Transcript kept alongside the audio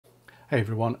Hey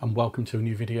everyone, and welcome to a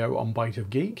new video on Byte of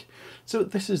Geek. So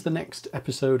this is the next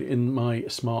episode in my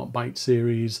Smart Byte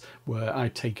series where I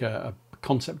take a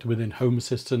concept within Home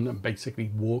Assistant and basically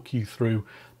walk you through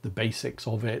the basics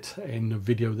of it in a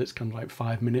video that's kind of like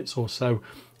 5 minutes or so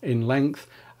in length.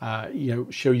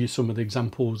 Show you some of the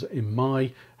examples in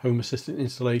my Home Assistant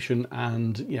installation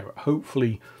and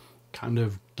hopefully kind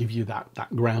of give you that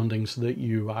grounding so that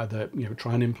you either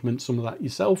try and implement some of that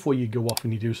yourself, or you go off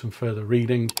and you do some further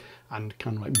reading and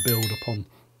kind of like build upon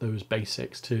those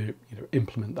basics to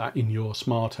implement that in your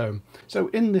smart home. So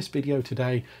in this video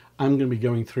today I'm going to be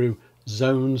going through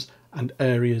zones and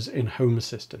areas in Home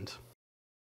Assistant.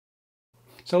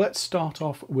 So let's start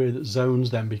off with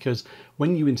zones then, because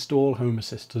when you install Home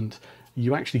Assistant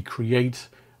you actually create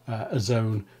a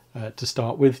zone to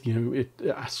start with. It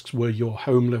asks where your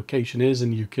home location is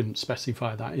and you can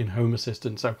specify that in Home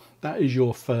Assistant. So that is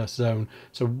your first zone.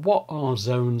 So what are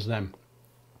zones then?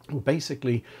 Well,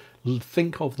 basically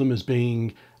think of them as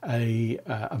being a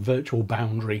virtual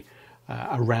boundary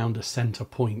around a center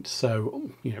point. So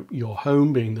your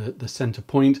home being the center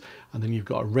point, and then you've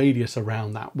got a radius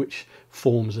around that which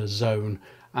forms a zone.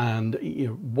 And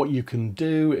what you can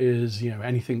do is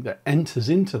anything that enters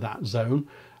into that zone,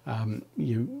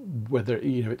 whether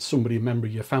it's somebody, a member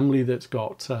of your family that's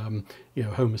got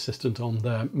Home Assistant on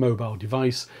their mobile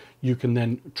device, you can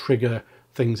then trigger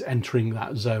things entering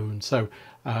that zone. So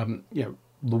the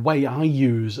way I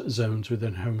use zones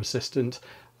within Home Assistant,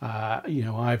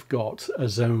 I've got a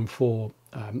zone for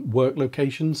work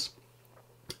locations,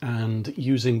 and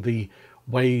using the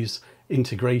Waze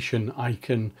integration I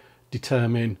can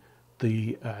determine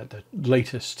the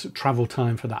latest travel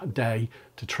time for that day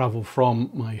to travel from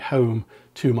my home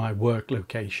to my work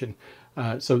location.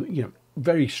 So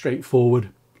very straightforward.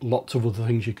 Lots of other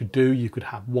things you could do. You could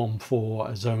have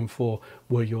a zone for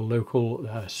where your local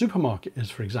supermarket is,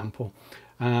 for example,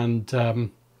 and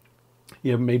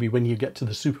maybe when you get to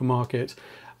the supermarket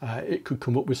it could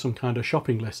come up with some kind of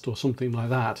shopping list or something like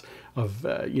that of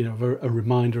a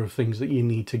reminder of things that you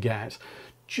need to get.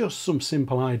 Just some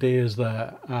simple ideas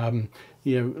there.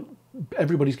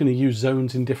 Everybody's going to use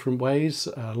zones in different ways.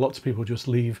 Lots of people just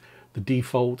leave the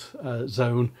default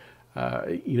zone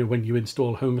when you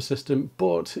install Home Assistant,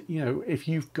 but if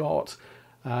you've got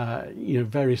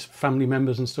various family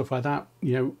members and stuff like that,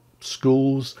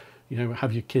 schools,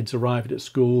 have your kids arrived at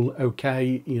school,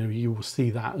 okay, you will see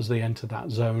that as they enter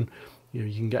that zone. You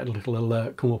can get a little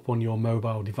alert come up on your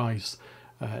mobile device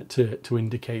to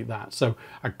indicate that. So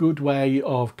a good way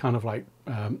of kind of like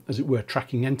as it were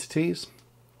tracking entities,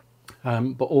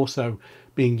 but also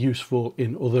being useful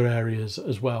in other areas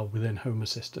as well within Home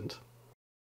Assistant.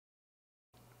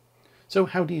 So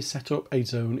how do you set up a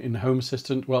zone in Home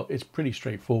Assistant? Well, it's pretty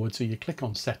straightforward. So you click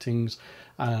on settings,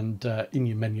 and in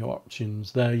your menu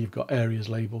options there you've got areas,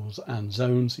 labels and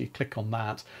zones. So you click on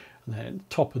that, and then at the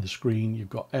top of the screen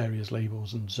you've got areas,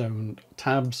 labels and zone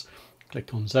tabs.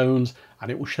 Click on zones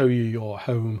and it will show you your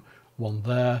home one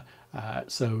there.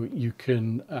 So you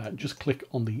can just click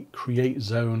on the create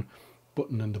zone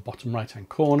button in the bottom right hand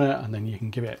corner, and then you can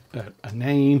give it a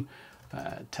name,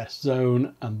 test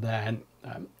zone, and then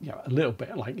a little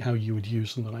bit like how you would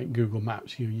use something like Google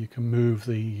Maps. You can move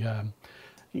the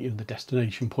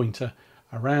destination pointer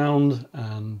around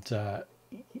and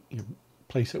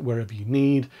place it wherever you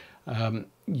need.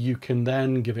 You can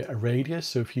then give it a radius.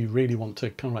 So if you really want to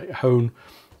kind of like hone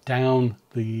down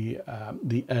the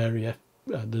area,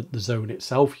 the zone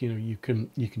itself, you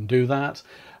can do that,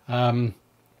 and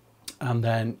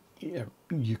then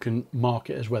you can mark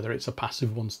it as whether it's a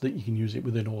passive one so that you can use it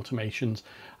within automations,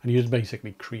 and you just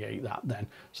basically create that then.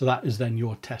 So that is then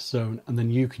your test zone, and then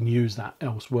you can use that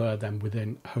elsewhere then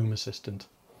within Home Assistant.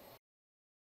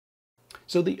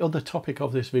 So the other topic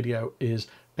of this video is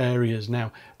areas.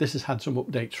 Now this has had some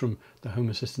updates from the Home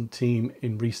Assistant team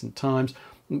in recent times.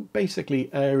 Basically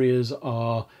areas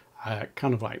are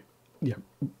kind of like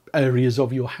areas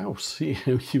of your house.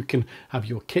 You can have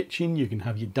your kitchen, you can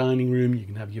have your dining room, you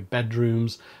can have your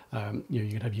bedrooms, you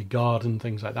can have your garden,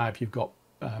 things like that. If you've got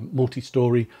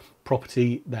multi-story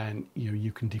property, then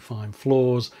you can define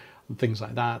floors and things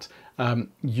like that.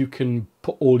 You can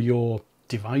put all your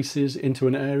devices into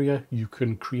an area. You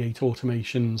can create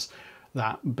automations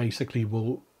that basically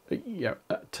will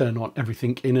turn on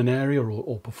everything in an area,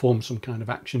 or perform some kind of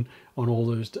action on all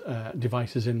those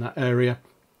devices in that area.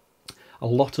 A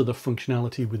lot of the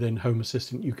functionality within Home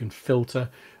Assistant you can filter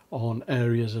on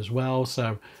areas as well,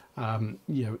 so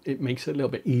it makes it a little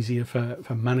bit easier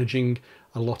for managing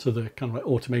a lot of the kind of like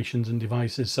automations and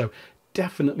devices. So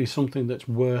definitely something that's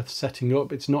worth setting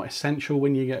up. It's not essential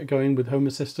when you get going with Home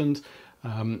Assistant,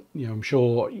 You know, I'm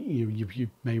sure you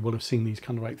may well have seen these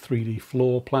kind of like 3D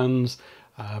floor plans.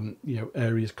 You know,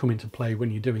 areas come into play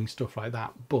when you're doing stuff like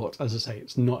that, but as I say,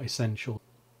 it's not essential.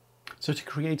 So to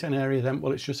create an area then,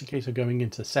 well, it's just a case of going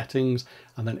into settings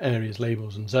and then areas,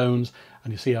 labels and zones.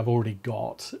 And you see I've already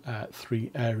got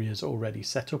 3 areas already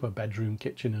set up: a bedroom,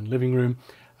 kitchen and living room.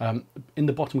 In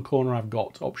the bottom corner, I've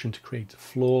got option to create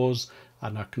floors,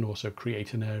 and I can also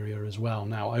create an area as well.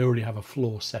 Now, I already have a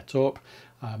floor set up,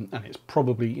 and it's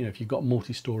probably, you know, if you've got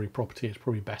multi-story property, it's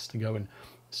probably best to go and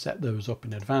set those up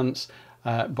in advance.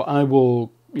 But I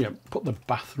will, you know, put the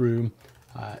bathroom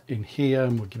in here,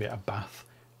 and we'll give it a bath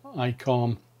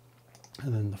icon,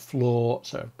 and then the floor.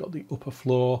 So I've got the upper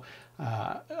floor.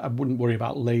 I wouldn't worry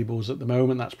about labels at the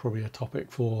moment. That's probably a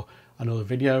topic for another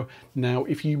video. Now,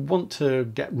 if you want to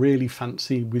get really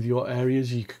fancy with your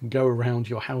areas, you can go around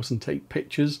your house and take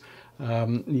pictures,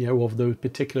 you know, of those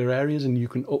particular areas, and you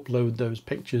can upload those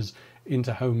pictures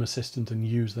into Home Assistant and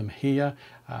use them here.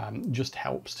 Just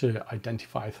helps to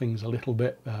identify things a little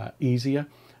bit easier.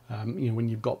 You know, when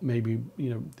you've got maybe, you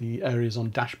know, the areas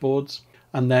on dashboards.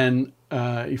 And then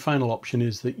your final option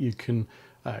is that you can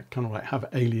kind of like have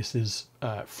aliases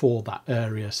for that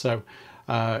area. So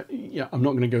yeah, I'm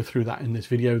not going to go through that in this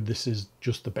video. This is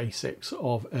just the basics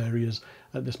of areas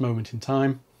at this moment in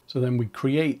time. So then we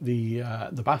create the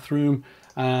bathroom,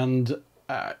 and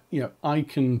you know, I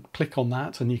can click on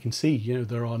that, and you can see, you know,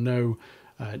 there are no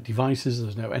devices,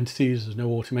 there's no entities, there's no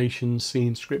automations,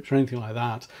 scenes, scripts or anything like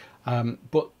that.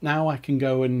 But now I can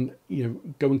go and, you know,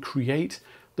 go and create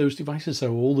those devices.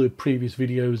 So all the previous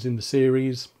videos in the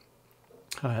series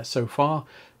so far,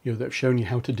 you know, that have shown you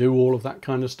how to do all of that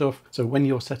kind of stuff. So when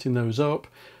you're setting those up,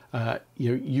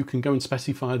 you know, you can go and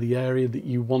specify the area that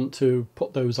you want to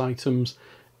put those items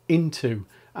into,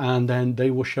 and then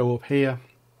they will show up here.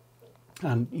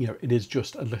 And, you know, it is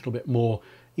just a little bit more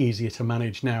easier to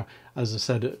manage. Now, as I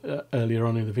said earlier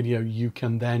on in the video, you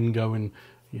can then go and,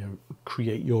 you know,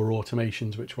 create your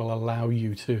automations, which will allow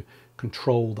you to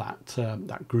control that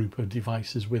that group of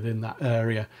devices within that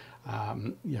area.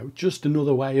 You know, just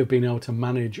another way of being able to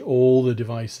manage all the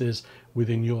devices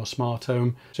within your smart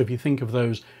home. So if you think of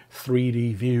those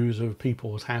 3D views of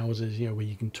people's houses, you know, where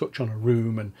you can touch on a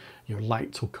room and your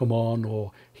lights will come on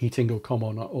or heating will come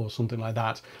on or something like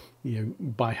that, you know,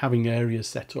 by having areas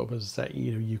set up, as I say,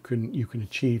 you know, you can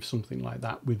achieve something like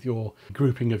that with your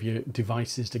grouping of your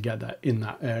devices together in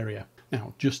that area.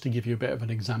 Now, just to give you a bit of an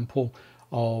example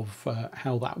of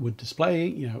how that would display,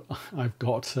 you know, I've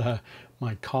got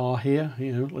my car here.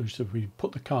 You know, so we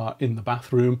put the car in the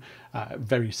bathroom.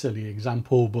 Very silly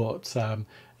example, but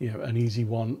you know, an easy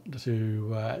one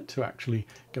to actually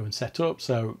go and set up.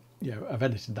 So, you know, I've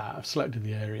edited that. I've selected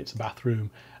the area. It's a bathroom,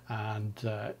 and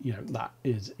you know, that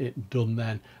is it done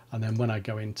then. And then when I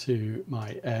go into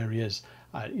my areas,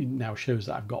 it now shows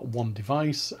that I've got one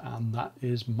device, and that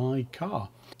is my car.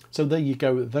 So there you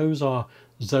go. Those are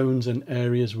zones and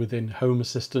areas within Home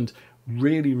Assistant.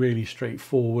 Really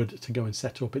straightforward to go and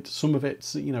set up. Some of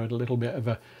it's, you know, a little bit of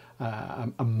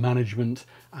a management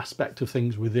aspect of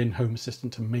things within Home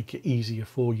Assistant to make it easier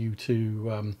for you to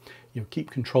you know,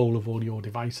 keep control of all your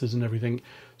devices and everything.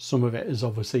 Some of it is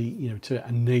obviously, you know, to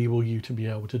enable you to be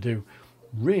able to do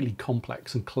really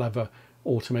complex and clever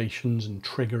automations and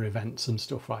trigger events and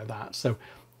stuff like that. So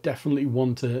definitely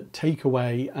one to take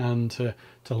away and to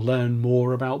learn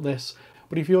more about this.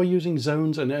 But if you're using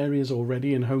zones and areas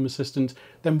already in Home Assistant,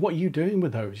 then what are you doing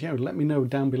with those? You know, let me know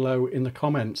down below in the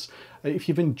comments. If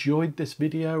you've enjoyed this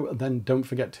video, then don't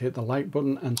forget to hit the like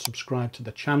button and subscribe to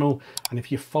the channel. And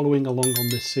if you're following along on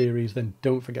this series, then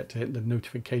don't forget to hit the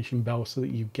notification bell so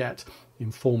that you get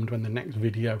informed when the next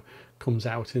video comes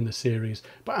out in the series.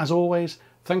 But as always,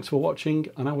 thanks for watching,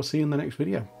 and I will see you in the next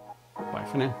video. Bye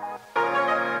for now.